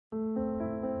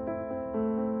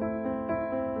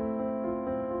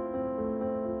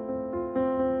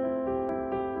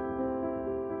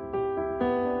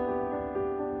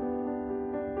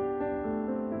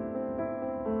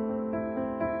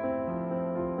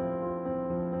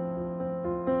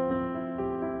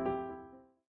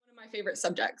favorite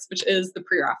subjects, which is the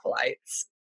Pre Raphaelites.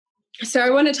 So I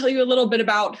want to tell you a little bit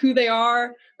about who they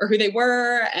are or who they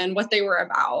were and what they were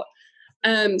about.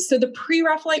 So the Pre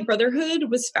Raphaelite Brotherhood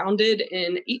was founded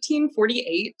in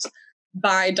 1848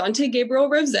 by Dante Gabriel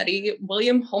Rossetti,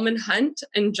 William Holman Hunt,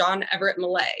 and John Everett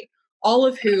Millay, all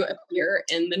of who appear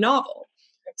in the novel.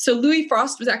 So Louis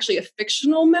Frost was actually a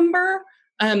fictional member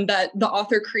that the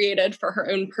author created for her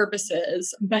own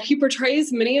purposes, but he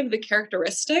portrays many of the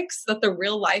characteristics that the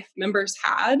real life members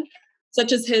had,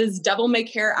 such as his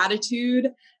devil-may-care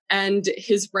attitude and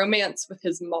his romance with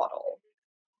his model.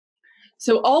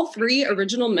 So all three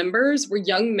original members were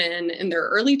young men in their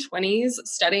early 20s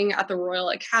studying at the Royal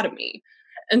Academy.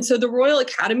 And so the Royal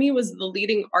Academy was the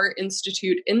leading art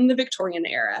institute in the Victorian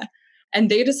era, and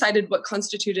they decided what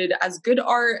constituted as good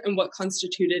art and what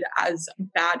constituted as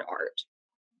bad art.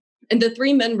 And the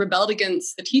three men rebelled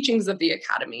against the teachings of the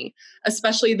Academy,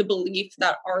 especially the belief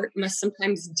that art must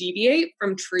sometimes deviate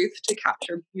from truth to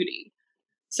capture beauty.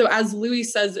 So as Louis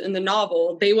says in the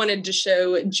novel, they wanted to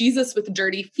show Jesus with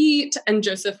dirty feet and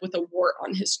Joseph with a wart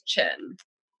on his chin.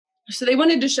 So they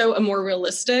wanted to show a more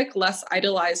realistic, less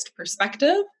idolized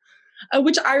perspective,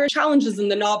 which Ira challenges in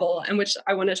the novel and which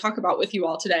I want to talk about with you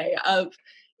all today, of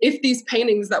if these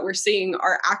paintings that we're seeing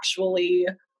are actually,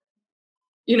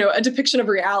 a depiction of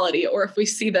reality, or if we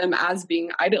see them as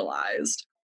being idolized.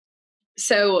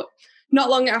 So not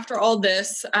long after all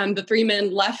this, the three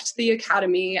men left the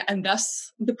academy, and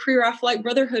thus the Pre Raphaelite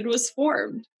Brotherhood was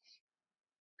formed.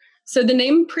 So the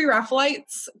name Pre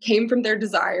Raphaelites came from their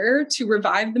desire to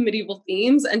revive the medieval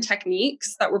themes and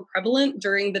techniques that were prevalent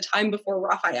during the time before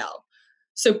Raphael,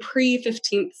 so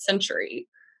pre-15th century.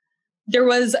 There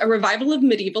was a revival of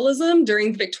medievalism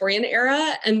during the Victorian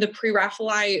era, and the Pre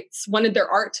Raphaelites wanted their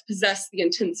art to possess the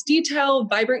intense detail,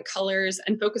 vibrant colors,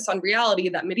 and focus on reality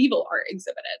that medieval art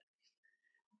exhibited.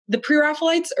 The Pre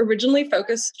Raphaelites originally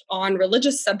focused on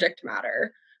religious subject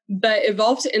matter, but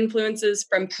evolved to influences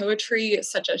from poetry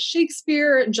such as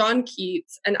Shakespeare, John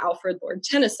Keats, and Alfred Lord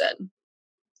Tennyson.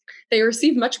 They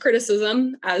received much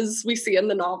criticism, as we see in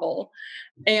the novel,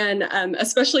 and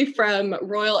especially from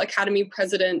Royal Academy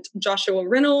President Joshua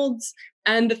Reynolds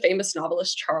and the famous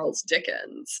novelist Charles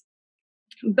Dickens.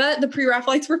 But the Pre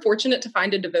Raphaelites were fortunate to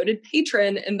find a devoted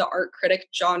patron in the art critic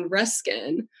John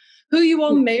Ruskin, who you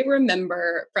all may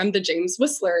remember from the James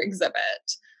Whistler exhibit.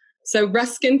 So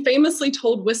Ruskin famously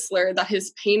told Whistler that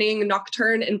his painting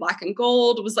Nocturne in Black and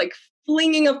Gold was like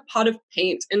flinging a pot of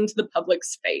paint into the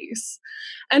public's face.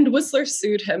 And Whistler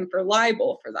sued him for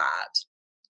libel for that.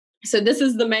 So this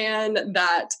is the man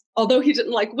that, although he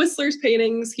didn't like Whistler's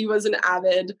paintings, he was an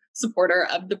avid supporter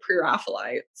of the Pre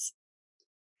Raphaelites.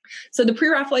 So the Pre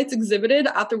Raphaelites exhibited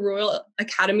at the Royal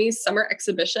Academy's summer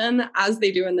exhibition, as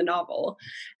they do in the novel,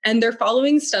 and their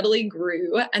following steadily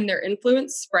grew, and their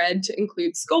influence spread to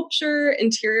include sculpture,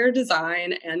 interior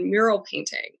design, and mural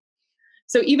painting.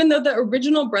 So even though the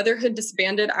original Brotherhood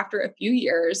disbanded after a few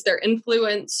years, their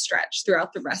influence stretched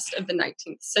throughout the rest of the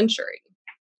 19th century.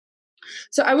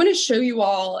 So I want to show you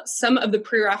all some of the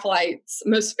Pre Raphaelites'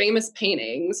 most famous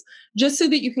paintings, just so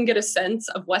that you can get a sense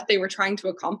of what they were trying to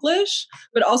accomplish,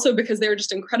 but also because they were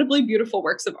just incredibly beautiful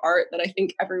works of art that I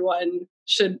think everyone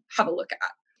should have a look at.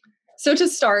 So to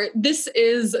start, this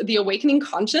is The Awakening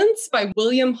Conscience by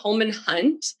William Holman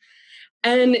Hunt.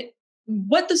 And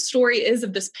what the story is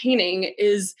of this painting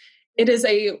is it is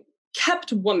a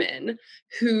kept woman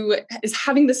who is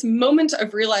having this moment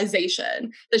of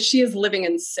realization that she is living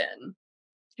in sin.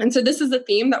 And so this is a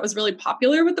theme that was really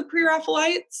popular with the Pre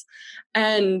Raphaelites,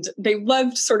 and they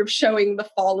loved sort of showing the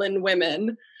fallen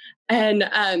women. And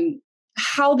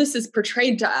how this is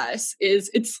portrayed to us is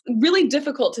it's really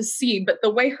difficult to see, but the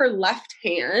way her left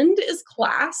hand is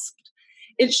clasped,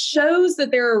 it shows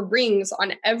that there are rings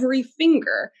on every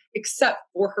finger except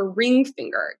for her ring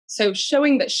finger. So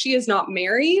showing that she is not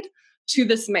married to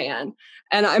this man.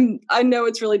 And I know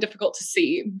it's really difficult to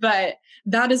see, but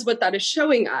that is what that is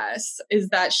showing us, is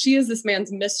that she is this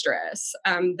man's mistress,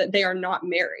 that they are not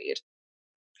married.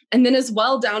 And then as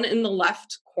well, down in the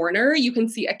left corner, you can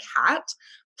see a cat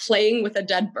playing with a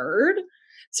dead bird,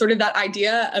 sort of that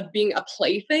idea of being a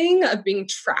plaything, of being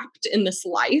trapped in this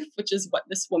life, which is what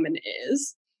this woman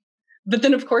is. But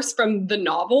then, of course, from the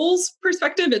novel's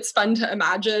perspective, it's fun to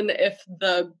imagine if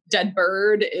the dead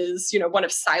bird is, one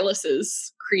of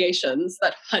Silas's creations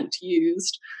that Hunt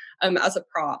used as a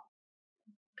prop.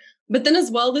 But then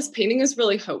as well, this painting is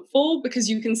really hopeful because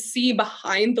you can see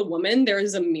behind the woman, there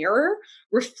is a mirror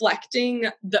reflecting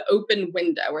the open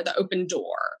window or the open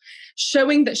door,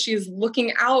 showing that she is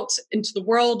looking out into the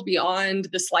world beyond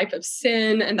this life of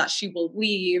sin and that she will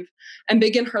leave and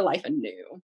begin her life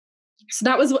anew. So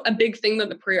that was a big thing that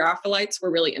the Pre-Raphaelites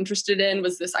were really interested in,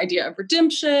 was this idea of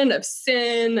redemption, of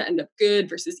sin, and of good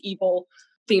versus evil,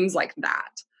 themes like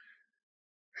that.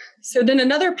 So then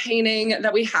another painting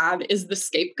that we have is The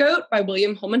Scapegoat by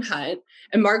William Holman Hunt.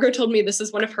 And Margot told me this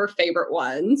is one of her favorite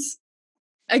ones.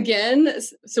 Again,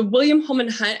 so William Holman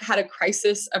Hunt had a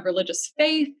crisis of religious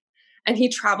faith, and he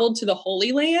traveled to the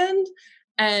Holy Land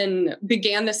and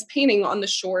began this painting on the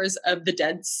shores of the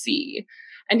Dead Sea.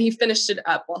 And he finished it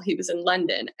up while he was in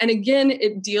London. And again,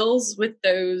 it deals with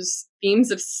those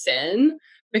themes of sin,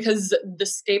 because the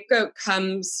scapegoat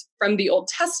comes from the Old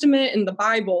Testament in the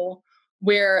Bible,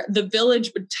 where the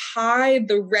village would tie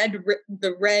the red,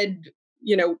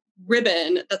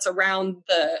 ribbon that's around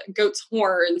the goat's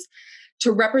horns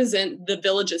to represent the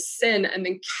village's sin, and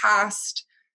then cast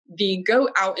the goat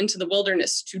out into the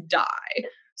wilderness to die.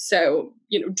 So,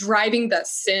 driving that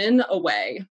sin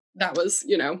away. That was,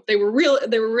 they were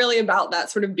really about that,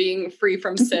 sort of being free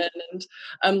from sin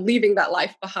and leaving that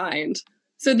life behind.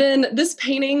 So then this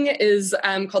painting is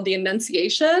called The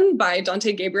Annunciation by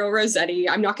Dante Gabriel Rossetti.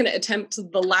 I'm not going to attempt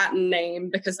the Latin name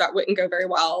because that wouldn't go very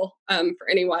well for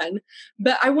anyone.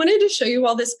 But I wanted to show you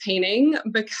all this painting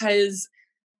because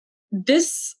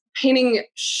this painting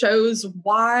shows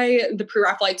why the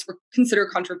Pre-Raphaelites were considered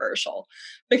controversial.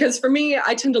 Because for me,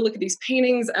 I tend to look at these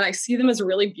paintings and I see them as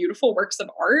really beautiful works of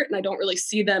art, and I don't really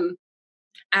see them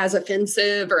as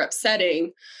offensive or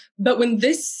upsetting. But when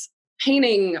this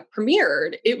painting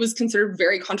premiered, it was considered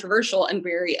very controversial and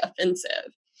very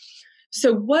offensive.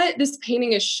 So what this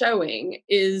painting is showing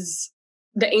is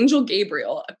the angel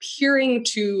Gabriel appearing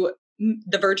to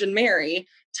the Virgin Mary,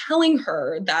 telling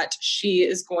her that she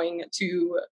is going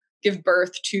to give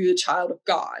birth to the child of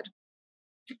God.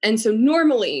 And so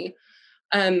normally,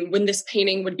 when this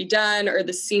painting would be done or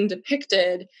the scene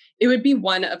depicted, it would be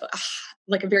one of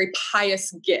a very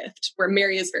pious gift where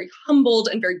Mary is very humbled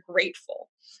and very grateful.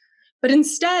 But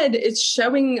instead, it's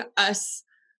showing us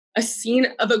a scene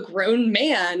of a grown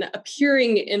man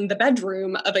appearing in the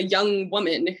bedroom of a young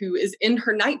woman who is in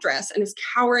her nightdress and is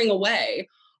cowering away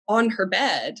on her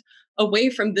bed,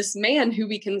 away from this man who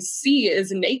we can see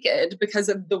is naked because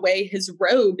of the way his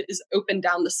robe is open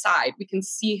down the side. We can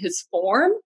see his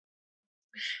form.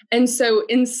 And so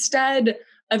instead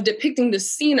of depicting this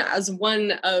scene as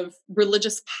one of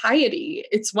religious piety,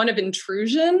 it's one of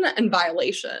intrusion and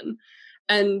violation.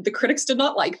 And the critics did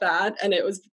not like that. And it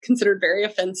was considered very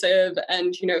offensive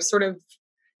and,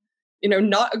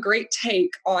 not a great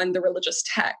take on the religious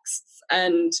texts.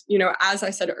 And, as I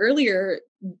said earlier,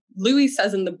 Louis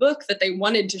says in the book that they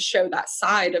wanted to show that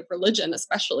side of religion,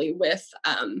 especially with,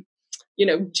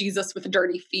 Jesus with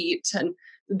dirty feet and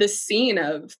this scene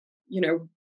of,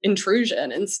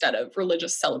 intrusion instead of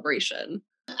religious celebration.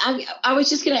 I was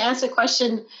just going to ask a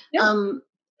question. Yeah.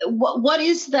 What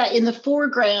is that in the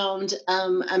foreground,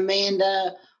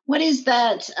 Amanda? What is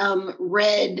that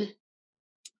red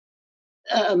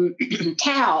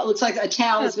towel? It looks like a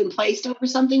towel has been placed over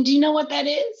something. Do you know what that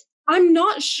is? I'm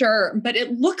not sure, but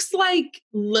it looks like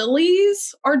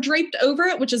lilies are draped over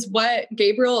it, which is what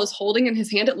Gabriel is holding in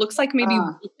his hand. It looks like maybe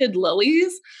wilted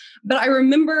lilies. But I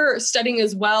remember studying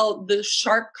as well the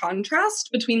sharp contrast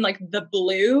between like the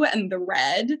blue and the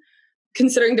red,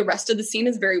 considering the rest of the scene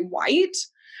is very white,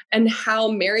 and how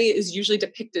Mary is usually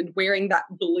depicted wearing that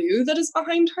blue that is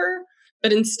behind her.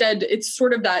 But instead, it's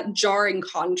sort of that jarring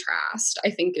contrast,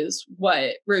 I think, is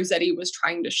what Rossetti was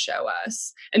trying to show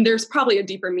us. And there's probably a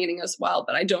deeper meaning as well,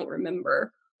 but I don't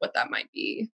remember what that might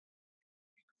be.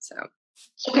 So.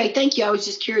 Okay, thank you. I was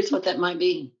just curious what that might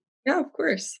be. Yeah, of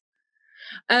course.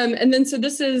 And then, so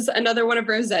this is another one of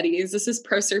Rossetti's. This is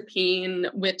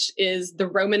Proserpine, which is the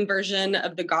Roman version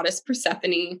of the goddess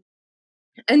Persephone.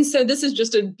 And so this is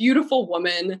just a beautiful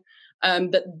woman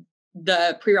that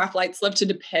the Pre-Raphaelites love to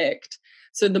depict.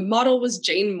 So the model was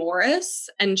Jane Morris,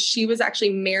 and she was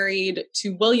actually married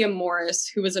to William Morris,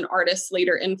 who was an artist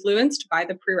later influenced by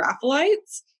the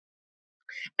Pre-Raphaelites.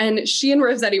 And she and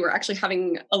Rossetti were actually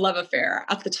having a love affair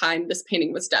at the time this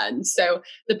painting was done. So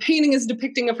the painting is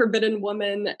depicting a forbidden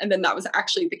woman, and then that was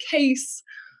actually the case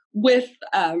with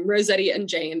Rossetti and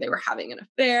Jane. They were having an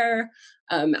affair.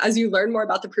 As you learn more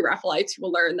about the Pre-Raphaelites, you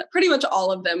will learn that pretty much all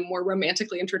of them were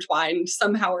romantically intertwined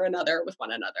somehow or another with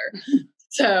one another.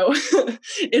 So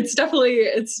it's definitely,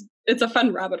 it's a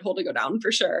fun rabbit hole to go down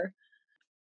for sure.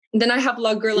 Then I have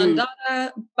La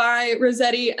Ghirlandata by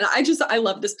Rossetti. And I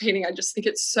love this painting. I just think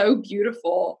it's so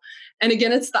beautiful. And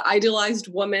again, it's the idealized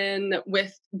woman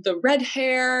with the red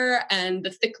hair and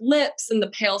the thick lips and the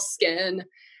pale skin.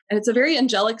 And it's a very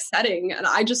angelic setting. And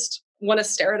I just want to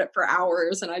stare at it for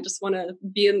hours. And I just want to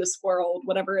be in this world,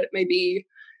 whatever it may be.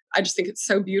 I just think it's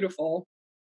so beautiful.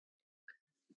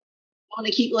 want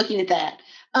to keep looking at that.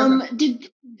 Okay.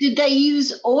 Did they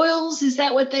use oils? Is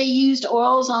that what they used?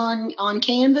 Oils on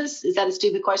canvas? Is that a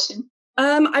stupid question?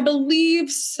 I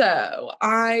believe so.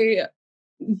 I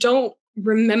don't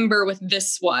remember with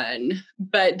this one,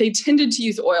 but they tended to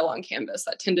use oil on canvas.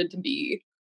 That tended to be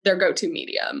their go-to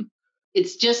medium.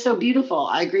 It's just so beautiful.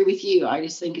 I agree with you. I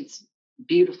just think it's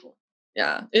beautiful.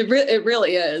 Yeah, it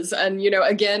really is. And,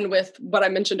 again, with what I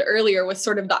mentioned earlier, with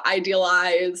sort of the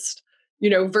idealized,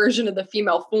 version of the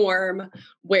female form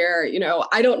where,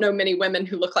 I don't know many women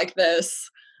who look like this.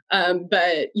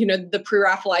 But, the Pre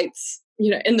Raphaelites,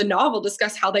 in the novel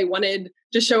discuss how they wanted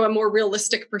to show a more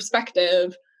realistic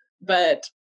perspective, but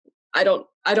I don't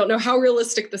know how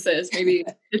realistic this is. Maybe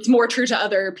it's more true to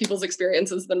other people's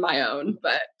experiences than my own,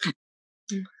 but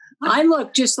I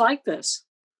look just like this.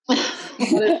 That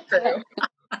is true.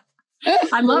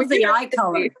 I love the eye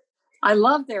color. I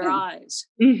love their eyes.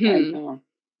 Mm-hmm.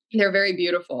 They're very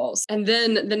beautiful. And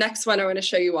then the next one I want to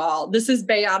show you all. This is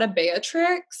Beata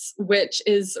Beatrix, which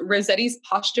is Rossetti's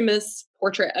posthumous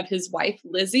portrait of his wife,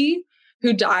 Lizzie,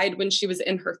 who died when she was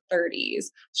in her 30s.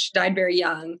 She died very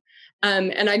young.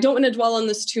 And I don't want to dwell on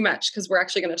this too much because we're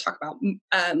actually going to talk about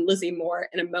Lizzie more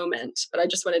in a moment. But I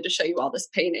just wanted to show you all this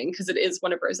painting because it is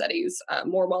one of Rossetti's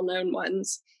more well-known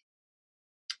ones.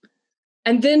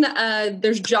 And then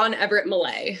there's John Everett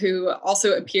Millais, who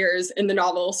also appears in the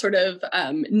novel, sort of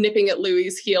nipping at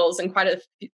Louis's heels in quite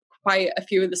a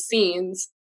few of the scenes.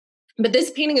 But this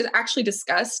painting is actually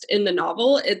discussed in the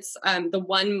novel. It's the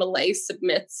one Millais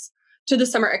submits to the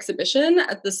summer exhibition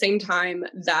at the same time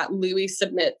that Louis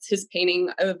submits his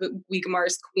painting of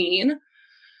Guigamar's Queen.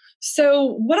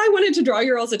 So what I wanted to draw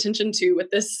your all's attention to with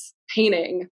this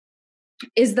painting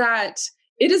is that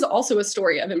it is also a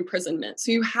story of imprisonment.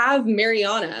 So you have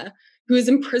Mariana, who is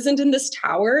imprisoned in this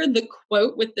tower. The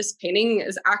quote with this painting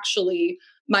is actually,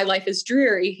 "My life is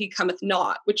dreary, he cometh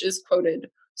not," which is quoted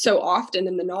so often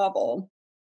in the novel.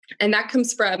 And that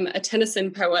comes from a Tennyson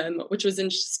poem, which was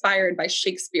inspired by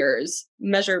Shakespeare's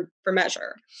Measure for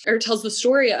Measure. It tells the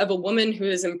story of a woman who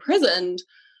is imprisoned.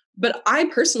 But I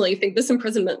personally think this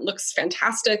imprisonment looks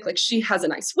fantastic. Like, she has a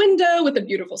nice window with a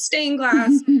beautiful stained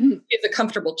glass, she has a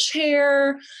comfortable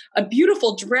chair, a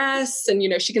beautiful dress, and,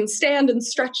 she can stand and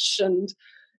stretch, and,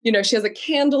 she has a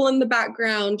candle in the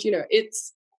background.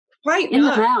 It's quite And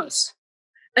nice. the mouse.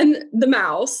 And the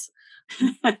mouse,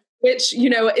 which,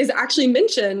 is actually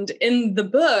mentioned in the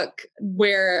book,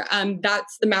 where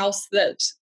that's the mouse that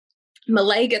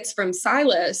Millais gets from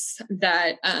Silas,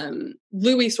 that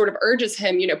Louis sort of urges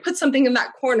him, put something in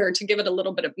that corner to give it a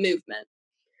little bit of movement.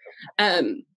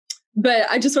 But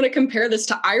I just want to compare this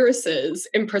to Iris's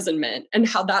imprisonment and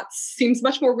how that seems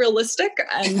much more realistic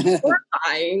and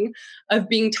horrifying, of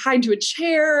being tied to a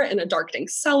chair in a darkening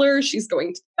cellar. She's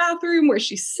going to the bathroom where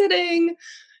she's sitting.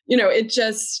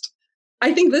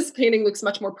 I think this painting looks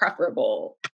much more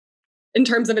preferable in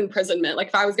terms of imprisonment. Like,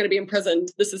 if I was going to be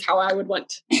imprisoned, this is how I would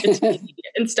want it to be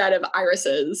instead of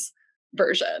Iris's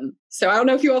version. So I don't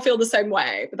know if you all feel the same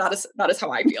way, but that is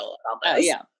how I feel about this.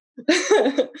 Yeah.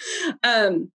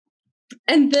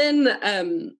 And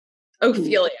then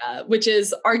Ophelia, which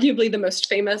is arguably the most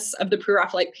famous of the Pre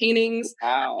Raphaelite paintings.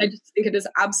 Wow. I just think it is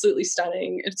absolutely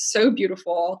stunning. It's so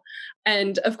beautiful.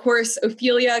 And of course,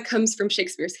 Ophelia comes from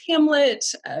Shakespeare's Hamlet.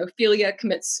 Ophelia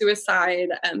commits suicide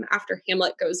after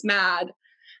Hamlet goes mad.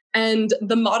 And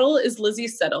the model is Lizzie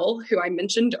Siddle, who I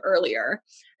mentioned earlier.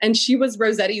 And she was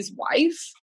Rossetti's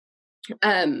wife,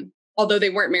 although they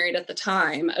weren't married at the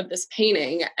time of this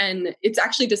painting. And it's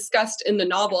actually discussed in the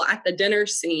novel at the dinner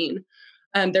scene.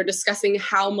 They're discussing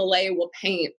how Millais will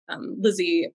paint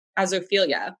Lizzie as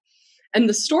Ophelia. And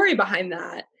the story behind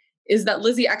that is that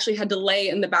Lizzie actually had to lay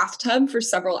in the bathtub for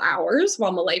several hours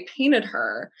while Millais painted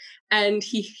her. And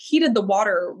he heated the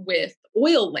water with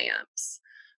oil lamps.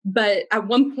 But at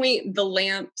one point, the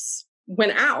lamps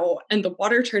went out and the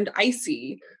water turned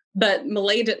icy. But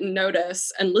Millais didn't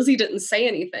notice, and Lizzie didn't say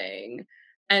anything.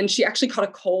 And she actually caught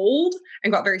a cold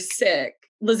and got very sick.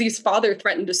 Lizzie's father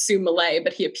threatened to sue Millais,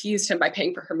 but he appeased him by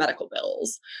paying for her medical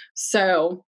bills.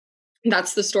 So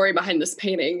that's the story behind this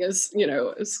painting, is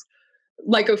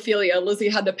like Ophelia, Lizzie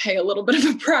had to pay a little bit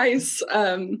of a price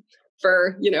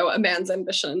for, a man's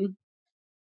ambition.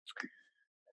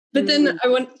 But then I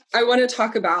want to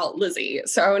talk about Lizzie.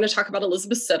 So I want to talk about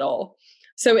Elizabeth Siddle.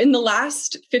 So in the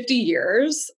last 50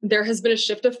 years, there has been a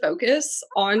shift of focus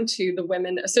onto the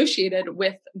women associated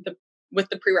with the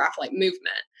Pre Raphaelite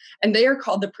movement. And they are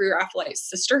called the Pre Raphaelite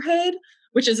Sisterhood,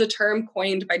 which is a term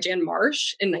coined by Jan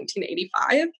Marsh in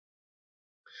 1985.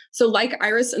 So like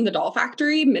Iris in the Doll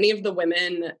Factory, many of the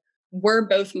women were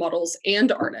both models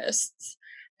and artists.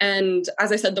 And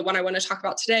as I said, the one I want to talk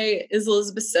about today is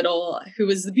Elizabeth Siddal, who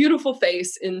is the beautiful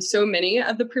face in so many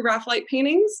of the Pre-Raphaelite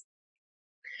paintings.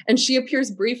 And she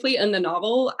appears briefly in the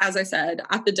novel, as I said,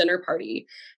 at the dinner party,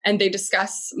 and they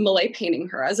discuss Millais painting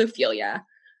her as Ophelia.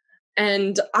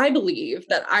 And I believe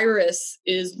that Iris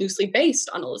is loosely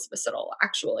based on Elizabeth Siddal,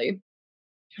 actually.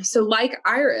 So like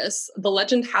Iris, the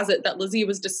legend has it that Lizzie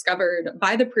was discovered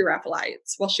by the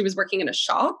Pre-Raphaelites while she was working in a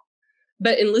shop.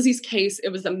 But in Lizzie's case, it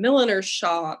was a milliner's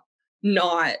shop,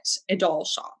 not a doll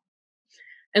shop.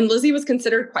 And Lizzie was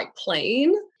considered quite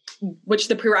plain, which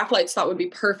the Pre-Raphaelites thought would be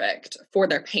perfect for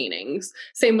their paintings.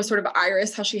 Same with sort of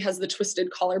Iris, how she has the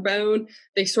twisted collarbone.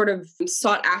 They sort of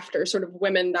sought after sort of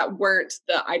women that weren't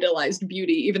the idolized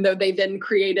beauty, even though they then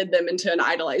created them into an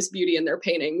idolized beauty in their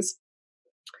paintings.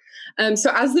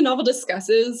 So as the novel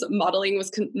discusses, modeling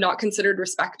was not considered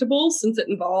respectable since it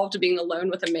involved being alone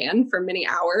with a man for many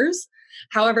hours.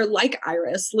 However, like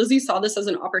Iris, Lizzie saw this as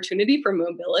an opportunity for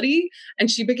mobility, and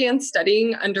she began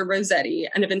studying under Rossetti,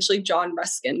 and eventually John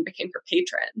Ruskin became her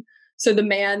patron. So the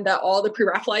man that all the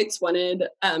Pre-Raphaelites wanted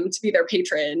to be their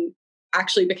patron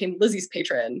actually became Lizzie's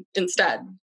patron instead.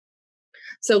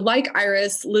 So like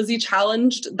Iris, Lizzie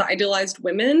challenged the idealized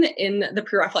women in the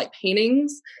Pre-Raphaelite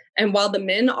paintings. And while the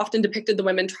men often depicted the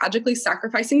women tragically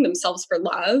sacrificing themselves for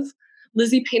love,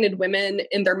 Lizzie painted women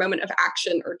in their moment of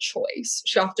action or choice.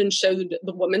 She often showed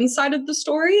the woman's side of the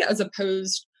story as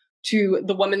opposed to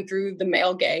the woman through the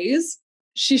male gaze.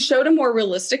 She showed a more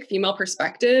realistic female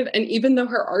perspective, and even though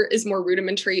her art is more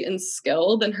rudimentary in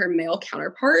skill than her male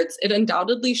counterparts, it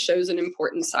undoubtedly shows an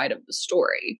important side of the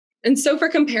story. And so for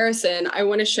comparison, I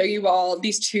want to show you all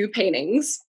these two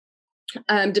paintings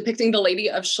depicting the Lady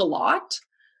of Shalott.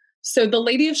 So The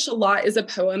Lady of Shalott is a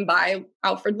poem by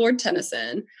Alfred Lord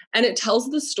Tennyson, and it tells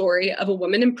the story of a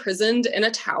woman imprisoned in a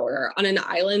tower on an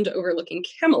island overlooking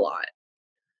Camelot.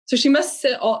 So she must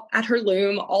sit at her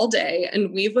loom all day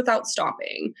and weave without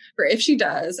stopping, for if she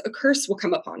does, a curse will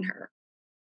come upon her.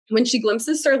 When she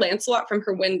glimpses Sir Lancelot from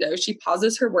her window, she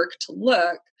pauses her work to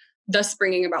look, thus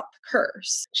bringing about the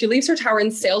curse. She leaves her tower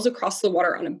and sails across the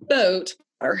water on a boat,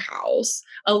 her house,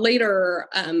 a later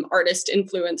artist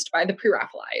influenced by the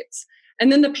Pre-Raphaelites.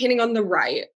 And then the painting on the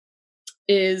right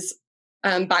is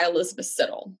by Elizabeth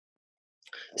Siddal.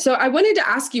 So I wanted to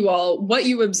ask you all what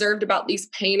you observed about these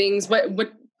paintings.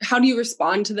 How do you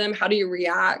respond to them? How do you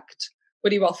react? What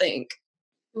do you all think?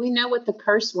 Do we know what the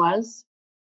curse was?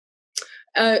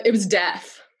 It was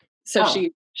death. So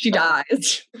she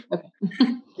dies. Okay.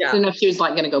 Yeah. I don't know if she was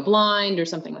like going to go blind or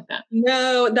something like that.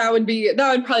 No, that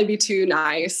would probably be too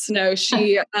nice. No,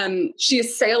 she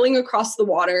is sailing across the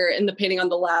water in the painting on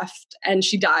the left, and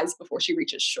she dies before she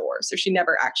reaches shore. So she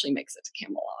never actually makes it to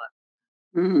Camelot.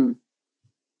 Mm-hmm.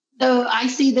 So I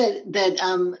see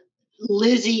that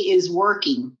Lizzie is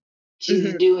working.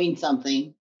 She's doing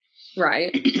something.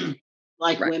 Right.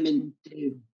 Like women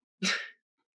do.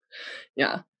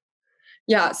 Yeah.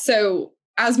 Yeah. So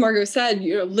as Margot said,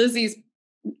 Lizzie's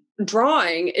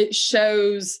drawing, it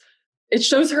shows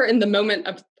her in the moment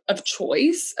of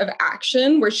choice, of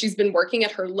action, where she's been working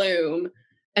at her loom,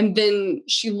 and then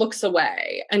she looks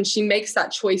away and she makes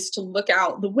that choice to look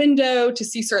out the window to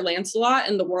see Sir Lancelot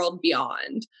and the world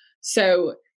beyond.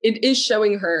 So it is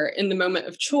showing her in the moment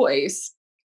of choice,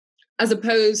 as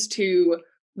opposed to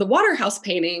the Waterhouse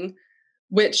painting,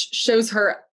 which shows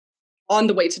her on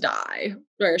the way to die,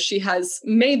 where she has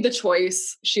made the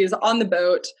choice, she is on the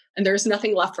boat, and there's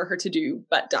nothing left for her to do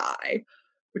but die,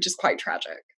 which is quite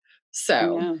tragic.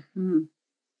 So,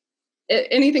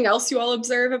 anything else you all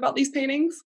observe about these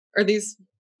paintings or these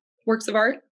works of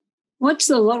art? What's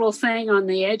the little thing on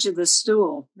the edge of the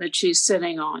stool that she's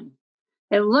sitting on?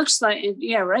 It looks like,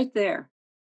 right there.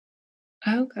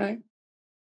 Okay.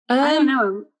 I don't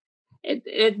know.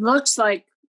 It looks like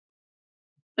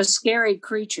a scary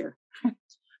creature.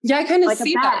 Yeah, I kind of like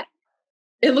see that.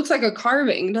 It looks like a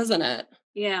carving, doesn't it?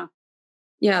 Yeah.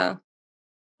 Yeah.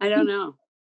 I don't know.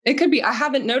 It could be. I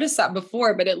haven't noticed that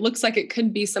before, but it looks like it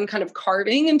could be some kind of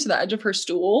carving into the edge of her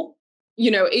stool.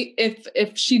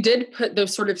 If she did put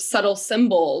those sort of subtle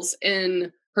symbols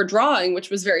in her drawing, which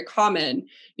was very common,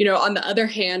 on the other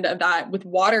hand of that, with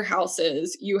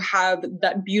Waterhouses, you have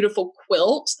that beautiful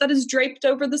quilt that is draped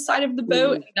over the side of the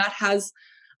boat. And that has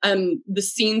the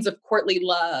scenes of courtly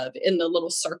love in the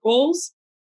little circles.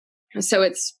 So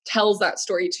it tells that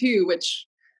story too, which,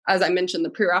 as I mentioned, the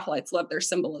Pre-Raphaelites love their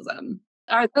symbolism.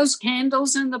 Are those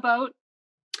candles in the boat?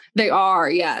 They are,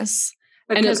 yes.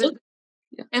 Because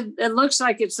it looks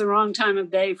like it's the wrong time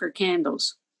of day for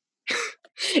candles.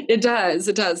 It does,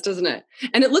 doesn't it?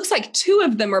 And it looks like two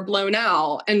of them are blown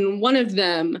out, and one of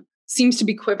them seems to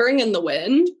be quivering in the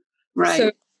wind. Right.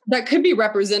 So that could be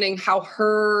representing how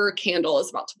her candle is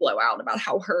about to blow out, about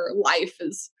how her life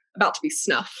is about to be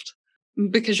snuffed.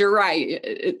 Because you're right,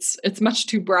 it's much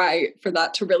too bright for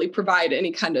that to really provide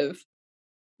any kind of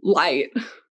light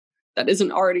that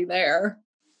isn't already there.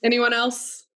 Anyone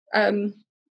else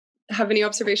have any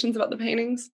observations about the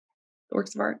paintings, the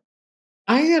works of art?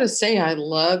 I gotta say, I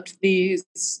loved these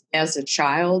as a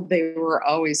child. They were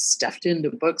always stuffed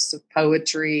into books of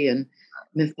poetry and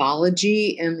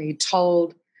mythology, and they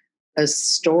told a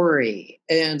story.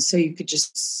 And so you could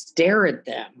just stare at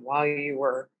them while you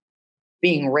were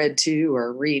being read to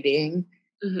or reading.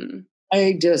 Mm-hmm.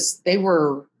 They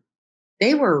were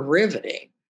riveting.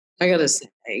 I gotta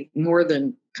say, more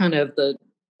than kind of the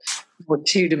more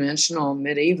two-dimensional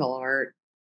medieval art.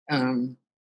 And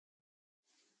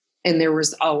there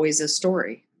was always a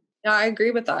story. Yeah, I agree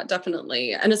with that,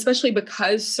 definitely. And especially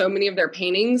because so many of their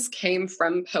paintings came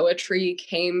from poetry,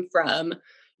 came from,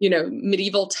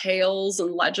 medieval tales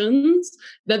and legends,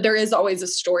 that there is always a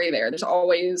story there. There's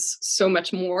always so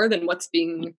much more than what's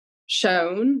being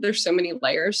shown. There's so many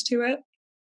layers to it.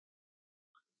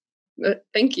 But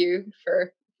thank you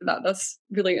for that. That's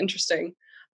really interesting.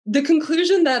 The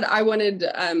conclusion that I wanted,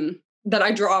 that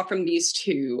I draw from these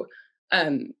two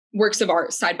works of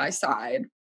art side by side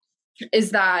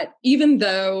is that even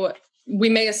though we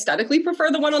may aesthetically prefer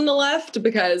the one on the left,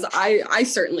 because I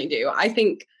certainly do. I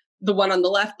think the one on the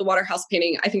left, the Waterhouse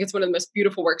painting, I think it's one of the most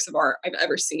beautiful works of art I've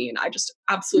ever seen. I just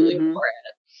absolutely adore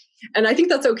it. And I think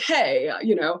that's okay.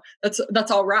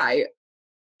 That's all right.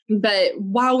 But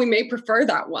while we may prefer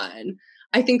that one,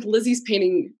 I think Lizzie's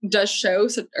painting does show,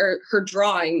 or her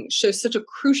drawing shows such a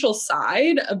crucial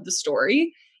side of the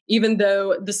story, even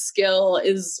though the skill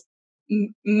is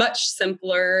much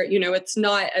simpler. It's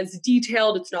not as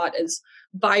detailed, it's not as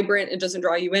vibrant, it doesn't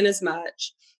draw you in as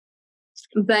much.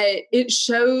 But it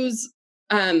shows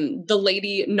the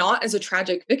lady not as a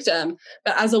tragic victim,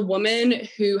 but as a woman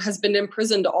who has been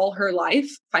imprisoned all her life,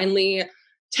 finally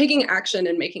taking action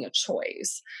and making a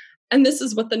choice. And this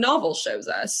is what the novel shows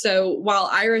us. So while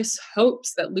Iris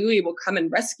hopes that Louis will come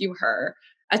and rescue her,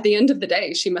 at the end of the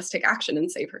day, she must take action and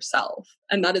save herself.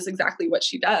 And that is exactly what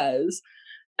she does.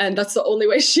 And that's the only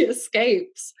way she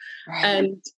escapes. Right.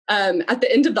 And at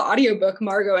the end of the audiobook,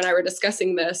 Margot and I were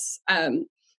discussing this.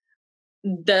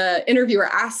 The interviewer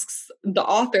asks the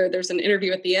author, there's an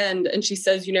interview at the end, and she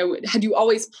says, had you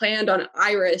always planned on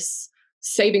Iris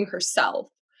saving herself?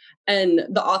 And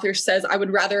the author says, I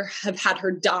would rather have had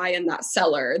her die in that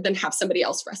cellar than have somebody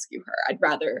else rescue her. I'd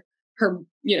rather her,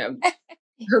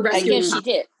 her rescue. I guess she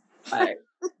did. Right.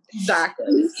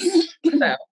 Exactly.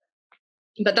 So,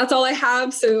 but that's all I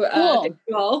have. So thank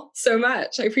you all so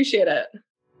much. I appreciate it.